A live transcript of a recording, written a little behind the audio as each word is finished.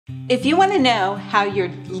If you want to know how your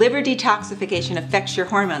liver detoxification affects your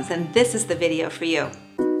hormones, then this is the video for you.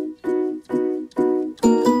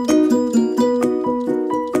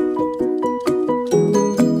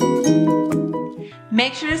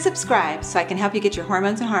 Make sure to subscribe so I can help you get your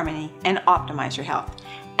hormones in harmony and optimize your health.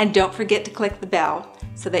 And don't forget to click the bell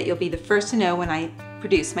so that you'll be the first to know when I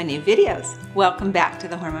produce my new videos. Welcome back to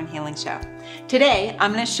the Hormone Healing Show. Today,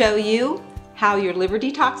 I'm going to show you how your liver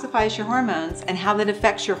detoxifies your hormones and how that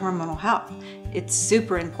affects your hormonal health. It's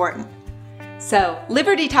super important. So,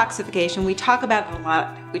 liver detoxification, we talk about it a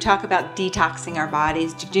lot. We talk about detoxing our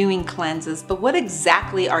bodies, doing cleanses, but what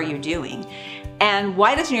exactly are you doing? And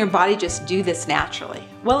why doesn't your body just do this naturally?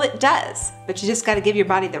 Well, it does, but you just got to give your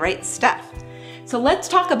body the right stuff. So let's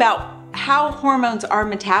talk about how hormones are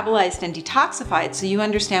metabolized and detoxified so you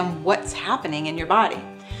understand what's happening in your body.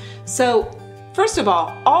 So first of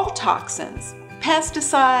all toxins,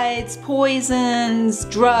 pesticides, poisons,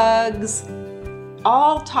 drugs,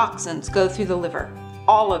 all toxins go through the liver.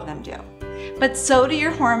 All of them do. But so do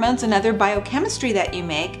your hormones and other biochemistry that you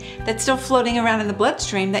make that's still floating around in the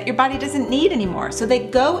bloodstream that your body doesn't need anymore. So they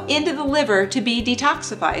go into the liver to be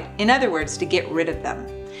detoxified. In other words, to get rid of them.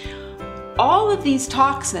 All of these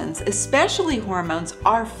toxins, especially hormones,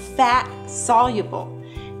 are fat soluble,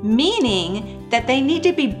 meaning that they need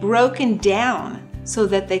to be broken down so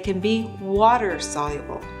that they can be water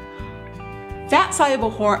soluble. Fat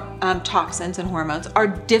soluble toxins and hormones are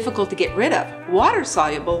difficult to get rid of. Water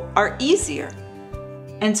soluble are easier.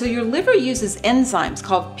 And so your liver uses enzymes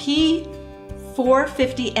called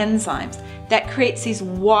P450 enzymes that creates these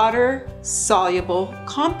water soluble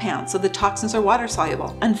compounds. So the toxins are water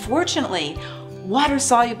soluble. Unfortunately, water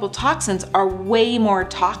soluble toxins are way more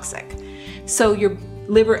toxic. So your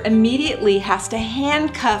liver immediately has to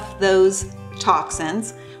handcuff those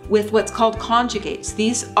toxins with what's called conjugates.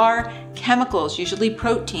 These are chemicals, usually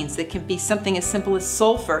proteins, that can be something as simple as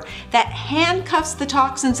sulfur, that handcuffs the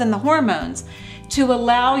toxins and the hormones to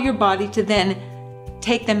allow your body to then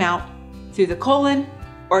take them out through the colon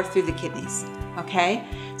or through the kidneys, okay?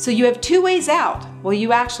 So you have two ways out. Well,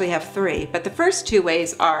 you actually have three, but the first two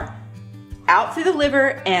ways are out through the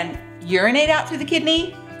liver and urinate out through the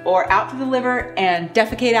kidney, or out through the liver and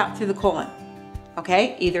defecate out through the colon,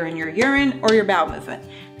 okay? Either in your urine or your bowel movement.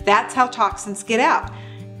 That's how toxins get out.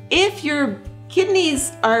 If your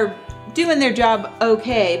kidneys are doing their job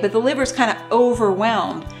okay, but the liver's kind of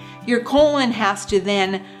overwhelmed, your colon has to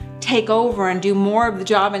then take over and do more of the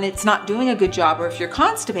job and it's not doing a good job. Or if you're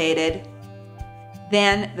constipated,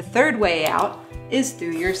 then the third way out is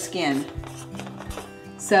through your skin.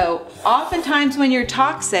 So oftentimes when you're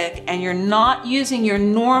toxic and you're not using your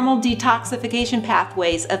normal detoxification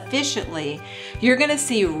pathways efficiently, you're gonna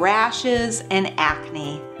see rashes and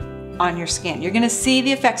acne on your skin. You're gonna see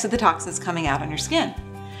the effects of the toxins coming out on your skin.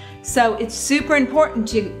 So it's super important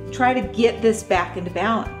to try to get this back into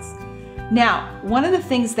balance. Now, one of the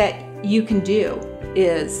things that you can do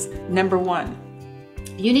is, number one,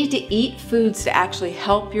 you need to eat foods to actually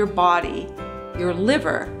help your body, your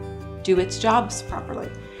liver, do its jobs properly.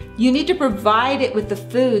 You need to provide it with the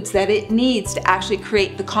foods that it needs to actually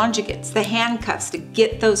create the conjugates, the handcuffs to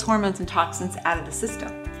get those hormones and toxins out of the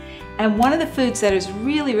system. And one of the foods that is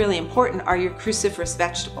really, really important are your cruciferous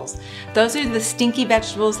vegetables. Those are the stinky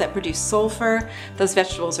vegetables that produce sulfur. Those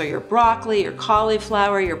vegetables are your broccoli, your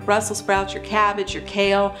cauliflower, your Brussels sprouts, your cabbage, your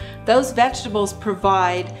kale. Those vegetables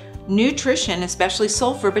provide nutrition, especially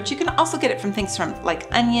sulfur, but you can also get it from things like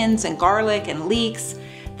onions and garlic and leeks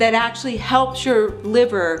that actually helps your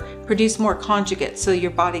liver produce more conjugates so your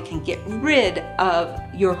body can get rid of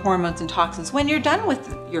your hormones and toxins when you're done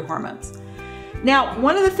with your hormones. Now,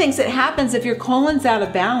 one of the things that happens if your colon's out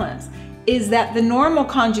of balance is that the normal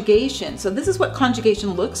conjugation, so this is what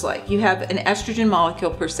conjugation looks like. You have an estrogen molecule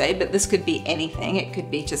per se, but this could be anything. It could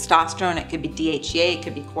be testosterone, it could be DHEA, it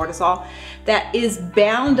could be cortisol, that is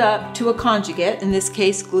bound up to a conjugate, in this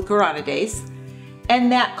case glucuronidase,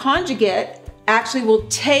 and that conjugate actually will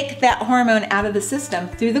take that hormone out of the system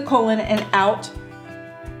through the colon and out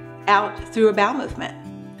through a bowel movement,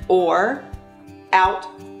 or out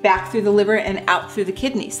back through the liver and out through the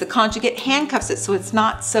kidneys. The conjugate handcuffs it so it's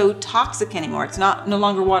not so toxic anymore. It's no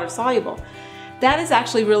longer water soluble. That is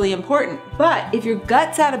actually really important. But if your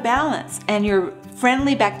gut's out of balance and your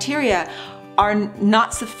friendly bacteria are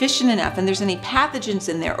not sufficient enough and there's any pathogens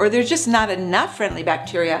in there, or there's just not enough friendly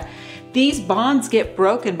bacteria, these bonds get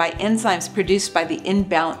broken by enzymes produced by the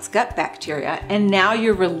imbalanced gut bacteria, and now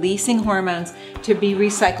you're releasing hormones to be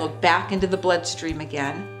recycled back into the bloodstream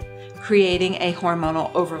again, creating a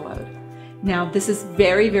hormonal overload. Now, this is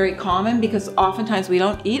very, very common because oftentimes we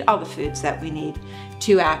don't eat all the foods that we need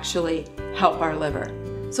to actually help our liver.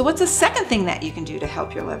 So what's the second thing that you can do to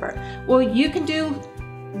help your liver? Well, you can do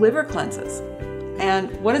liver cleanses. And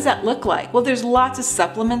what does that look like? Well, there's lots of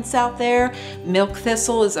supplements out there. Milk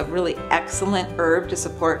thistle is a really excellent herb to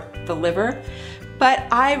support the liver. But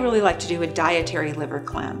I really like to do a dietary liver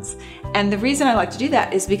cleanse. And the reason I like to do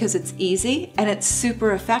that is because it's easy and it's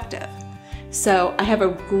super effective. So I have a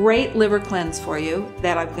great liver cleanse for you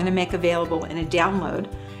that I'm going to make available in a download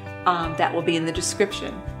that will be in the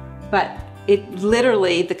description. But it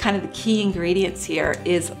literally, the key ingredients here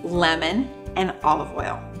is lemon and olive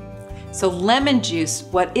oil. So lemon juice,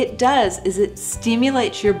 what it does is it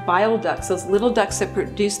stimulates your bile ducts, those little ducts that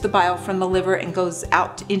produce the bile from the liver and goes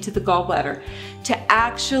out into the gallbladder, to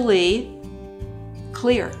actually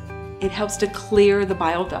clear. It helps to clear the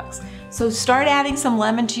bile ducts. So start adding some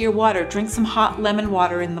lemon to your water. Drink some hot lemon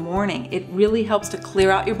water in the morning. It really helps to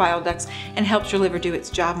clear out your bile ducts and helps your liver do its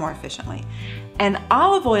job more efficiently. And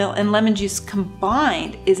olive oil and lemon juice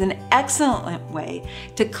combined is an excellent way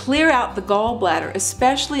to clear out the gallbladder,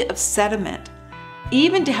 especially of sediment,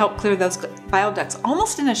 even to help clear those bile ducts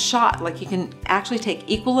almost in a shot. Like you can actually take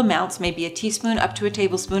equal amounts, maybe a teaspoon up to a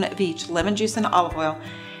tablespoon of each, lemon juice and olive oil,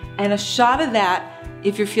 and a shot of that,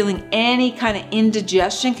 if you're feeling any kind of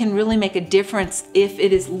indigestion, can really make a difference. If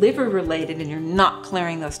it is liver related and you're not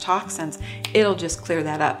clearing those toxins, it'll just clear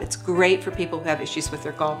that up. It's great for people who have issues with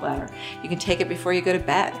their gallbladder. You can take it before you go to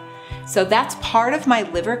bed. So that's part of my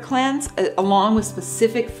liver cleanse, along with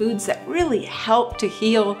specific foods that really help to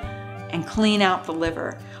heal and clean out the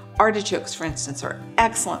liver. Artichokes, for instance, are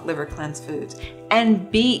excellent liver cleanse foods.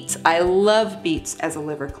 And beets, I love beets as a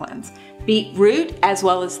liver cleanse. Beetroot as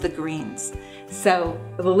well as the greens. So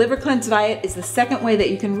the liver cleanse diet is the second way that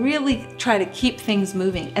you can really try to keep things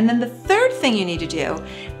moving. And then the third thing you need to do,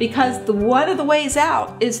 because one of the ways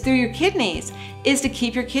out is through your kidneys, is to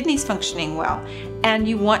keep your kidneys functioning well. And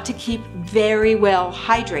you want to keep very well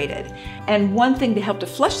hydrated. And one thing to help to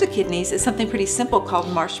flush the kidneys is something pretty simple called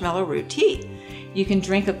marshmallow root tea. You can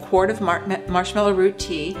drink a quart of marshmallow root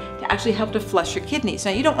tea to actually help to flush your kidneys.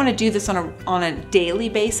 Now, you don't want to do this on a daily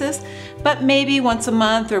basis, but maybe once a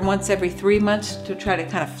month or once every 3 months to try to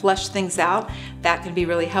kind of flush things out. That can be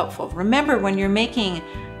really helpful. Remember, when you're making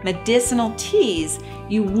medicinal teas,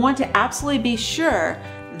 you want to absolutely be sure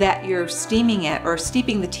that you're steaming it or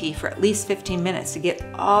steeping the tea for at least 15 minutes to get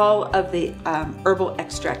all of the herbal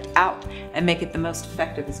extract out and make it the most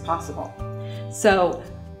effective as possible. So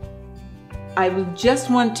I would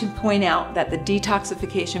just want to point out that the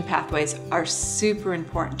detoxification pathways are super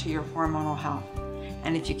important to your hormonal health.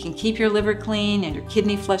 And if you can keep your liver clean and your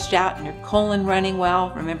kidney flushed out and your colon running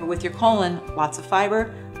well, remember with your colon, lots of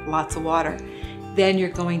fiber, lots of water, then you're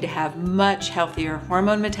going to have much healthier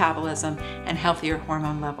hormone metabolism and healthier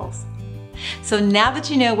hormone levels. So now that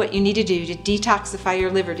you know what you need to do to detoxify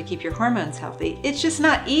your liver to keep your hormones healthy, it's just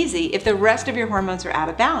not easy if the rest of your hormones are out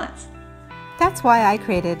of balance. That's why I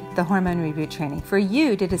created the Hormone Reboot training, for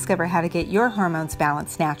you to discover how to get your hormones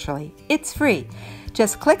balanced naturally. It's free.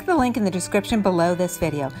 Just click the link in the description below this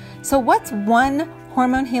video. So what's one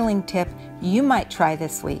hormone healing tip you might try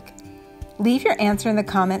this week? Leave your answer in the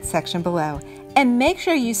comments section below, and make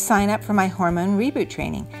sure you sign up for my Hormone Reboot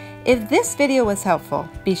training. If this video was helpful,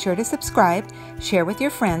 be sure to subscribe, share with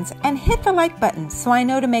your friends, and hit the like button so I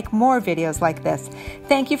know to make more videos like this.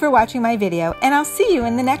 Thank you for watching my video, and I'll see you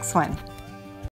in the next one.